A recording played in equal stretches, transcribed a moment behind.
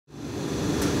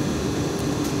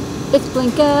It's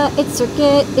Blinka, it's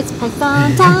Circuit, it's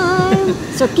Python time.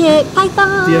 Circuit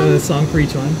Python. Do you have a song for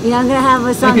each one? Yeah, I'm gonna have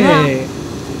a song. Okay.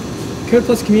 Code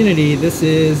Plus Community. This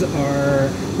is our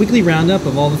weekly roundup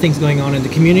of all the things going on in the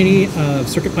community of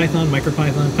CircuitPython,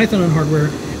 MicroPython, Python on hardware,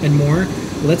 and more.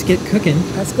 Let's get cooking.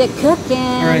 Let's get cooking.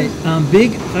 All right.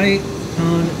 Big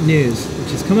Python news,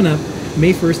 which is coming up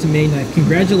May 1st and May 9th.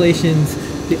 Congratulations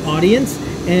to the audience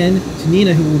and to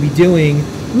Nina, who will be doing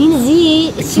Nina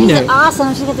Z. She's keynote.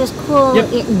 awesome. She's got those cool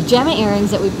Gemma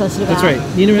earrings that we posted about. That's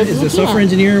right. Nina This is a a software keynote.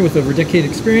 engineer with over a decade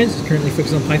experience. She's currently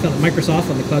focused on Python at Microsoft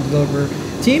on the cloud developer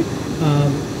team.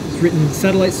 She's written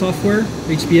satellite software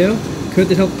for HBO, code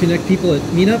that helped connect people at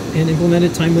Meetup, and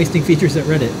implemented time-wasting features at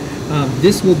Reddit.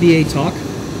 This will be a talk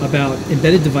about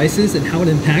embedded devices and how it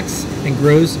impacts and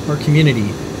grows our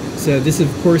community. So this, of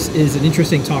course, is an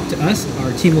interesting talk to us.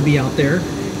 Our team will be out there,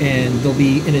 and they'll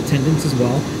be in attendance as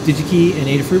well. DigiKey and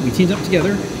Adafruit, we teamed up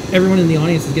together. Everyone in the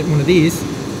audience is getting one of these.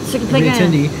 Circuit Every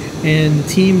Playground. attendee, and the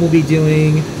team will be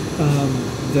doing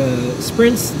the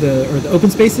sprints, or the open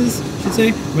spaces, I should say.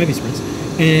 It might be sprints.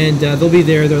 And they'll be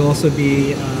there. There'll also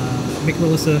be Mick,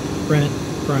 Melissa, Brent,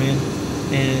 Brian,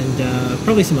 and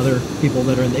probably some other people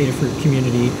that are in the Adafruit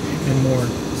community and more.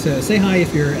 So say hi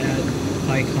if you're at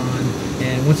PyCon.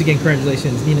 And once again,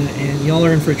 congratulations, Nina. And y'all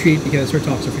are in for a treat because her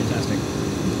talks are fantastic.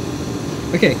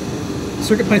 Okay,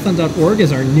 CircuitPython.org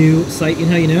is our new site. You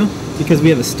know how you know? Because we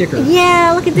have a sticker.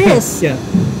 Yeah, look at this. Yeah.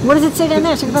 What does it say down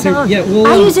there? CircuitPython.org. Yeah, well,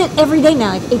 I use it every day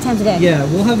now, like 8 times a day. Yeah,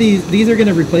 we'll have these. These are going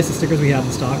to replace the stickers we have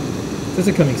in stock. Those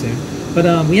are coming soon. But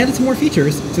we added some more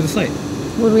features to the site.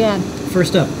 What do we add?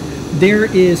 First up, there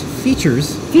is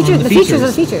features. Features. On The features are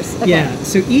the features. Okay. Yeah.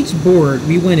 So each board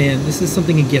we went in. This is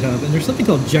something in GitHub, and there's something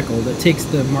called Jekyll that takes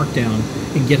the markdown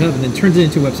in GitHub and then turns it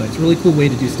into a website. It's a really cool way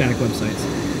to do static websites.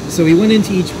 So we went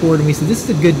into each board and we said this is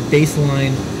a good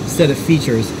baseline set of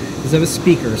features. Does it have a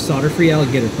speaker, solder-free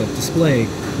alligator clip, display,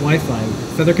 Wi-Fi,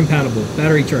 feather compatible,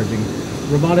 battery charging,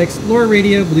 robotics, LoRa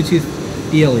radio, Bluetooth,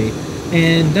 BLE.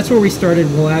 And that's where we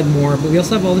started. We'll add more, but we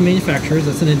also have all the manufacturers.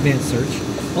 That's an advanced search.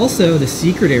 Also, the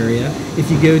secret area, if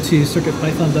you go to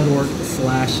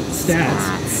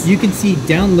circuitpython.org/stats, you can see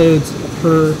downloads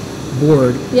per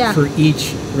board for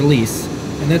each release.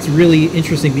 And that's really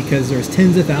interesting because there's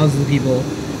tens of thousands of people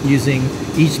using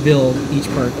each build, each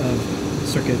part of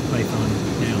CircuitPython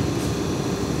now.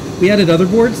 We added other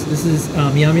boards. This is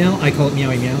Meow Meow. I call it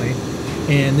Meowie Meowie.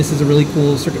 And this is a really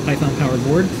cool CircuitPython powered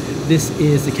board. This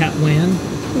is the Cat WAN.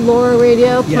 LoRa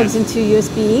radio plugs into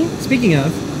USB. Speaking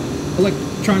of,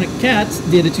 Electronic Cats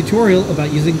did a tutorial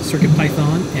about using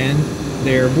CircuitPython and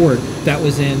their board. That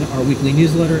was in our weekly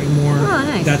newsletter and more. Oh,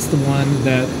 nice. That's the one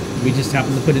that we just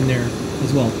happened to put in there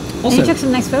as well. Also, and you took some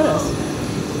nice photos.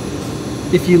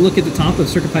 If you look at the top of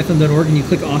CircuitPython.org and you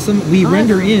click Awesome, we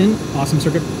render in Awesome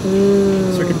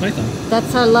CircuitPython.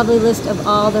 That's our lovely list of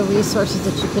all the resources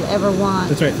that you could ever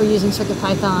want for using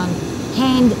CircuitPython.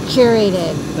 Hand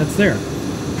curated. That's there.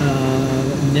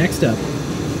 Next up,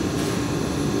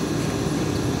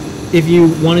 if you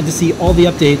wanted to see all the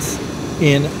updates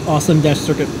in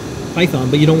Awesome-CircuitPython,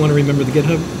 but you don't want to remember the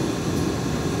GitHub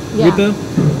repo,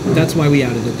 that's why we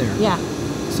added it there. Yeah.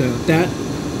 So that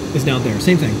is now there.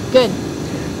 Same thing. Good.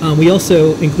 We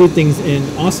also include things in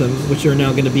Awesome, which are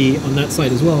now going to be on that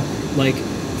site as well. Like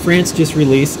France just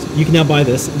released. You can now buy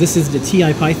this. This is the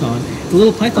TI Python. It's a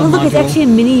little Python module. Oh, look, it's actually a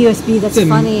mini USB. That's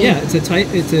funny. Yeah, it's a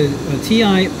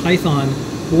TI Python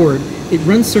board. It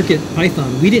runs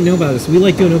CircuitPython. We didn't know about this. We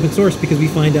like doing open source because we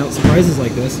find out surprises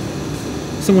like this.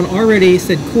 Someone already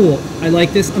said, cool, I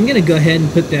like this. I'm going to go ahead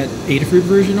and put that Adafruit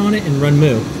version on it and run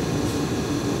Moo.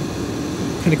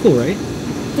 Kind of cool, right?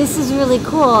 This is really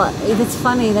cool. It's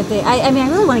funny that they... I mean, I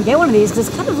really want to get one of these because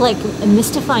it's kind of like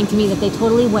mystifying to me that they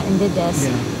totally went and did this.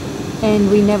 Yeah. And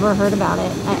we never heard about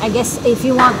it. I guess if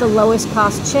you want the lowest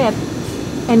cost chip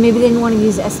and maybe they didn't want to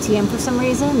use STM for some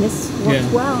reason, this works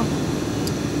well.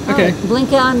 Okay. Right,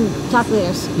 Blinka on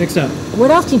calculators. Next up.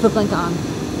 What else can you put Blinka on?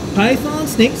 Python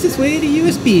snakes its way to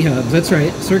USB hubs. That's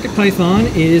right.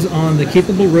 CircuitPython is on the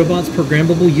Capable Robots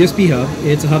Programmable USB hub.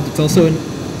 It's a hub that's also a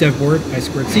dev board,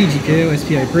 I2C, GPIO,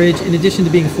 SPI Bridge. In addition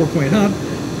to being a 4-point hub,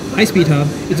 high-speed hub,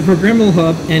 it's a programmable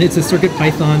hub, and it's a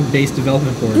CircuitPython-based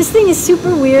development board. This thing is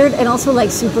super weird and also like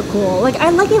super cool. Like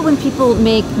I like it when people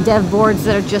make dev boards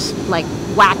that are just like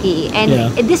wacky.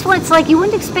 And this one, it's like you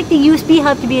wouldn't expect the USB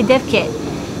hub to be a dev kit,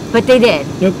 but they did.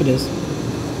 Nope, it is.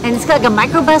 And it's got like a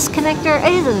microbus connector.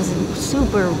 It is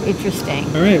super interesting.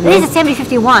 All right. It is a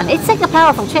 7051. It's like a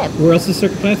powerful chip. Where else is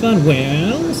CircuitPython?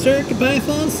 Well,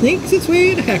 CircuitPython sneaks its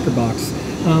way to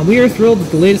HackerBox. We are thrilled that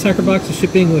the latest HackerBox is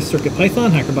shipping with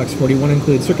CircuitPython. HackerBox 41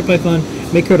 includes CircuitPython,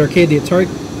 MakeCode Arcade, the Atari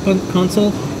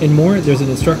Console and more. There's an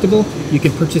Instructable. You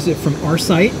can purchase it from our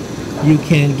site. You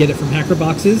can get it from Hacker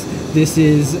Boxes. This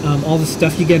is all the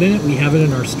stuff you get in it. We have it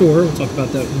in our store. We'll talk about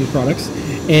the new products.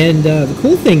 And the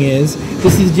cool thing is,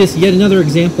 this is just yet another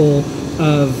example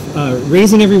of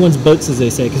raising everyone's boats, as they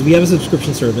say, because we have a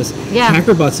subscription service. Yeah.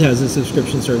 HackerBots has a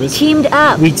subscription service. Teamed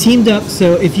up. We teamed up,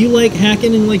 so if you like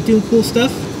hacking and like doing cool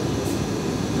stuff,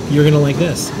 you're gonna like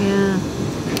this. Yeah.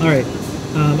 All right.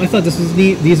 I thought this was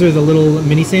neat. These are the little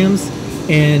mini Sams,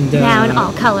 and Now in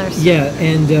all colors. yeah,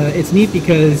 and it's neat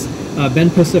because Ben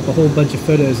posted up a whole bunch of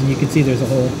photos, and you can see there's a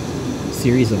whole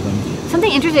series of them.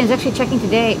 Something interesting is actually checking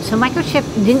today. So Microchip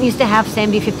didn't used to have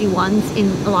SAMD51s in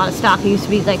a lot of stock. It used to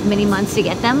be like many months to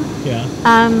get them. Yeah.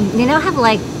 They now have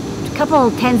like a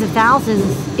couple tens of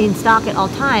thousands in stock at all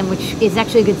time, which is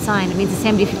actually a good sign. It means the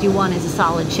SAMD51 is a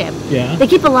solid chip. Yeah. They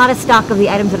keep a lot of stock of the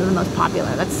items that are the most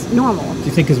popular. That's normal. Do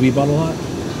you think because we bought a lot?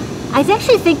 I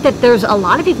actually think that there's a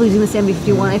lot of people using the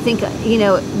SAMD51. I think,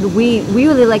 we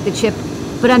really like the chip,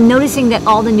 but I'm noticing that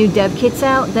all the new dev kits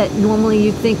out that normally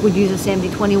you'd think would use a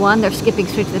SAMD21, they're skipping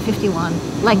straight to the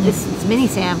 51, like this mini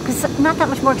SAM, because it's not that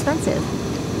much more expensive.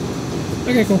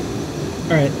 Okay, cool.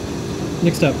 All right.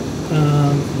 Next up,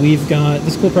 we've got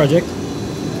this cool project.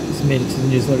 This made it to the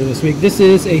newsletter this week. This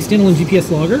is a standalone GPS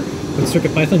logger with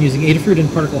CircuitPython using Adafruit and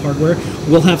Particle hardware.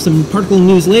 We'll have some Particle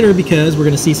news later because we're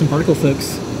going to see some Particle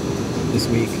folks this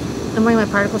week. I'm wearing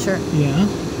my Particle shirt. Yeah.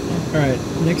 All right.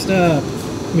 Next up,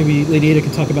 maybe Lady Ada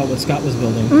can talk about what Scott was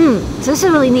building. So this is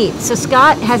really neat. So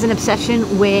Scott has an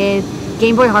obsession with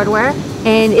Game Boy hardware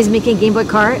and is making a Game Boy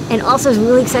cart, and also is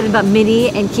really excited about MIDI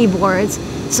and keyboards.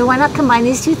 So why not combine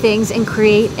these two things and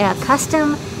create a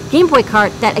custom Game Boy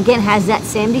cart that again has that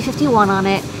SAMD51 on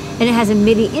it, and it has a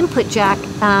MIDI input jack,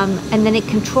 and then it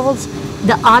controls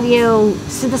the audio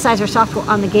synthesizer software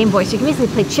on the Game Boy. So you can basically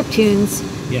play chiptunes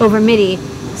over MIDI.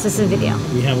 So this is a video.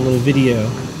 We have a little video.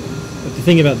 But the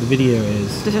thing about the video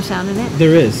is... There's no sound in it?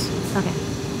 There is. Okay.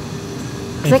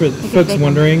 And for folks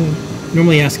wondering,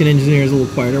 normally Ask an Engineer is a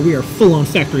little quieter. We are full-on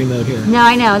factory mode here. No,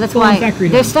 I know. That's Full-on why. factory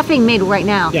There's mode. stuff being made right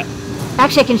now. Yeah.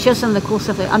 Actually, I can show some of the cool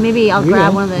stuff. Maybe I'll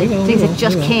grab one of the things that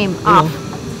just came off.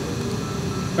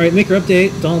 All right, Maker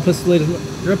Update. Donald posted the latest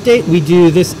Maker Update. We do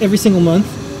this every single month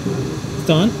with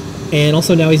Don. And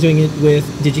also now he's doing it with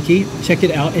DigiKey. Check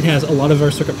it out. It has a lot of our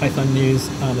CircuitPython news.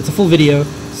 It's a full video,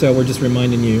 so we're just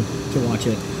reminding you to watch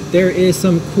it. There is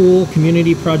some cool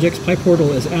community projects. PyPortal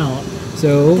is out.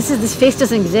 So This face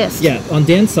doesn't exist. yeah, on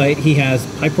Dan's site he has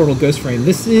PyPortal Ghost Frame.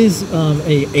 This is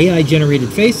a AI generated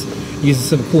face. Uses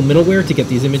some cool middleware to get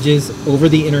these images over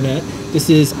the internet. This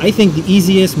is, I think, the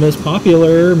easiest, most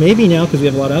popular, maybe now because we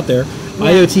have a lot out there,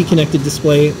 IoT connected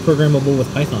display programmable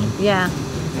with Python. Yeah.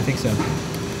 I think so.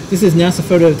 This is NASA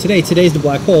photo today. Today's the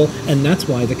black hole, and that's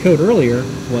why the code earlier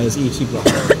was EHC black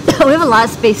hole. We have a lot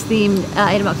of space-themed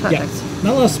AdaBox projects. Yeah,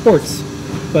 not a lot of sports,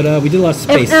 but we did a lot of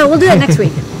space. No, we'll do that next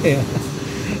week. Yeah.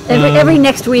 Every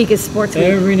next week is sports week.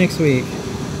 Every next week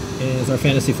is our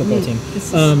fantasy football team.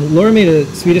 Laura made a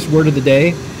Swedish word of the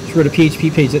day. She wrote a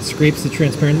PHP page that scrapes the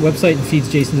transparent website and feeds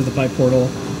JSON to the PyPortal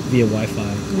via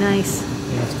Wi-Fi. Nice.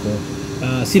 Yeah, that's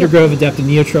cool. Cedar Grove adapted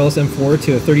NeoTrellis M4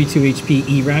 to a 32 HP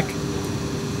E-Rack.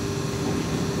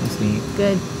 That's neat.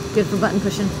 Good for button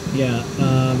pushing. Yeah.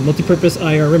 Multi-purpose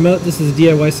IR remote. This is a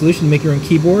DIY solution to make your own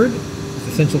keyboard with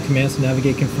essential commands to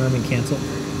navigate, confirm, and cancel.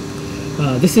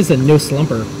 This is a no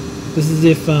slumper. This is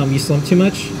if you slump too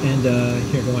much, and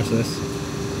here, go watch this.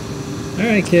 All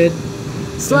right, kid.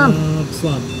 Slump.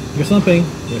 Slump. You're slumping.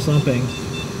 You're slumping.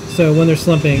 So when they're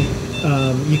slumping,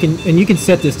 you can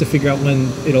set this to figure out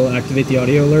when it'll activate the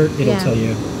audio alert. It'll tell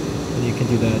you, and you can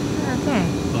do that. Okay.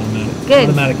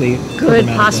 Automatically. Good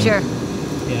posture.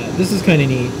 Yeah, this is kind of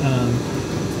neat.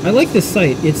 I like this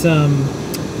site. It's I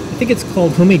think it's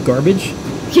called Homemade Garbage.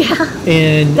 Yeah.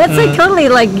 And that's like totally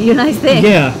like a nice thing.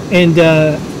 Yeah, and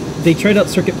they tried out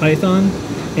CircuitPython,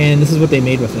 and this is what they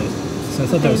made with it. So I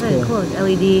thought that was cool.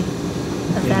 LED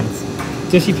effects. Yeah.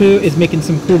 Deshipu is making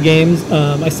some cool games.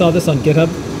 I saw this on GitHub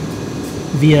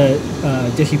via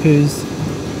Deshipu's.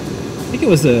 I think it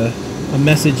was a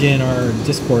message in our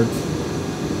Discord.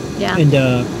 Yeah. And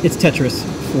it's Tetris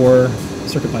for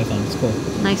CircuitPython. It's cool.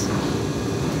 Nice.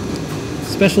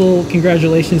 Special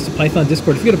congratulations to Python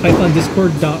Discord. If you go to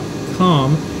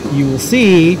pythondiscord.com, you will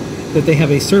see that they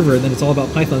have a server, then it's all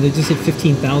about Python. They just hit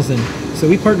 15,000. So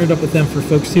we partnered up with them for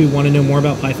folks who want to know more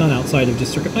about Python outside of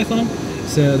just CircuitPython.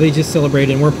 So they just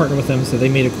celebrated, and we're partnered with them, so they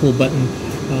made a cool button.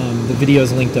 The video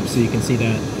is linked up so you can see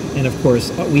that. And of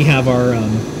course, we have our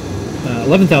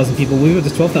 11,000 people. We have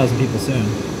to 12,000 people soon.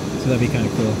 So that'd be kind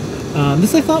of cool.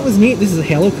 This I thought was neat. This is a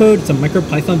Halo code. It's a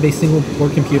MicroPython based single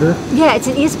board computer. Yeah, it's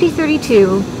an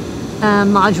ESP32.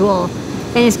 module,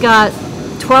 and it's got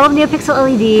 12 NeoPixel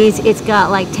LEDs. It's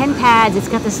got like 10 pads. It's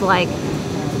got this like,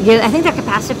 I think they're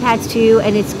capacitive pads too,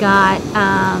 and it's got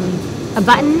a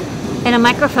button and a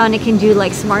microphone. It can do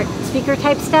like smart speaker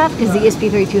type stuff because the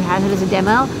ESP32 has it as a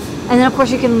demo. And then of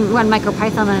course you can run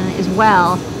MicroPython on it as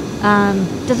well.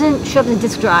 Doesn't show up as a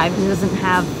disk drive because it doesn't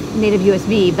have native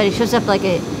USB, but it shows up like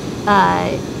a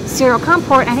serial COM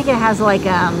port. I think it has like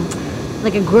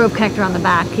a Grove connector on the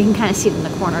back. You can kind of see it in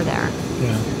the corner there.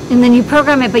 Yeah. And then you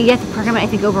program it, but you have to program it, I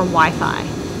think, over Wi-Fi.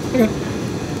 Okay.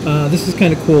 This is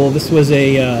kind of cool. This was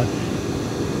a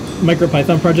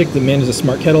MicroPython project that manages a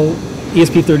smart kettle.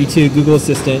 ESP32 Google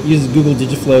Assistant uses Google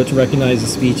Digiflow to recognize the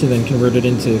speech and then convert it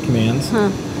into commands.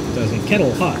 Does a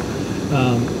kettle hot.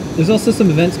 There's also some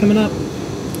events coming up.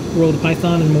 World of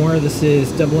Python and more. This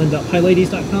is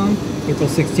double-n.pyladies.com. April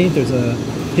 16th. There's a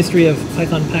history of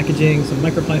Python packaging, some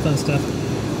MicroPython stuff.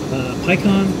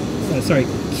 KeyCon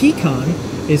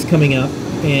is coming up,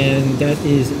 and that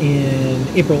is in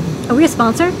April. Are we a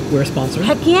sponsor? We're a sponsor.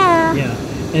 Heck yeah! Yeah.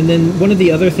 And then one of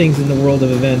the other things in the world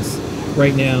of events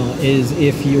right now is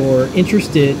if you're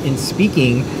interested in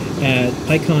speaking at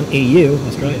PyCon AU,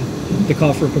 Australia, the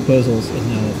call for proposals is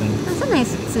now open. That's a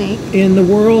nice snake. In the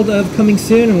world of coming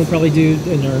soon, and we'll probably do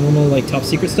in our normal like top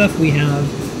secret stuff, we have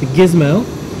the Gizmo.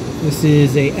 This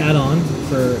is a add-on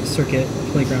for Circuit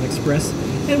Playground Express.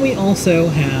 And we also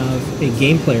have a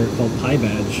game player called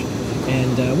PyBadge.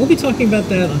 And we'll be talking about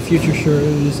that on future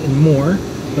shows and more.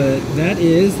 But that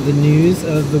is the news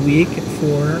of the week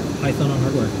for Python on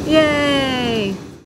Hardware. Yay!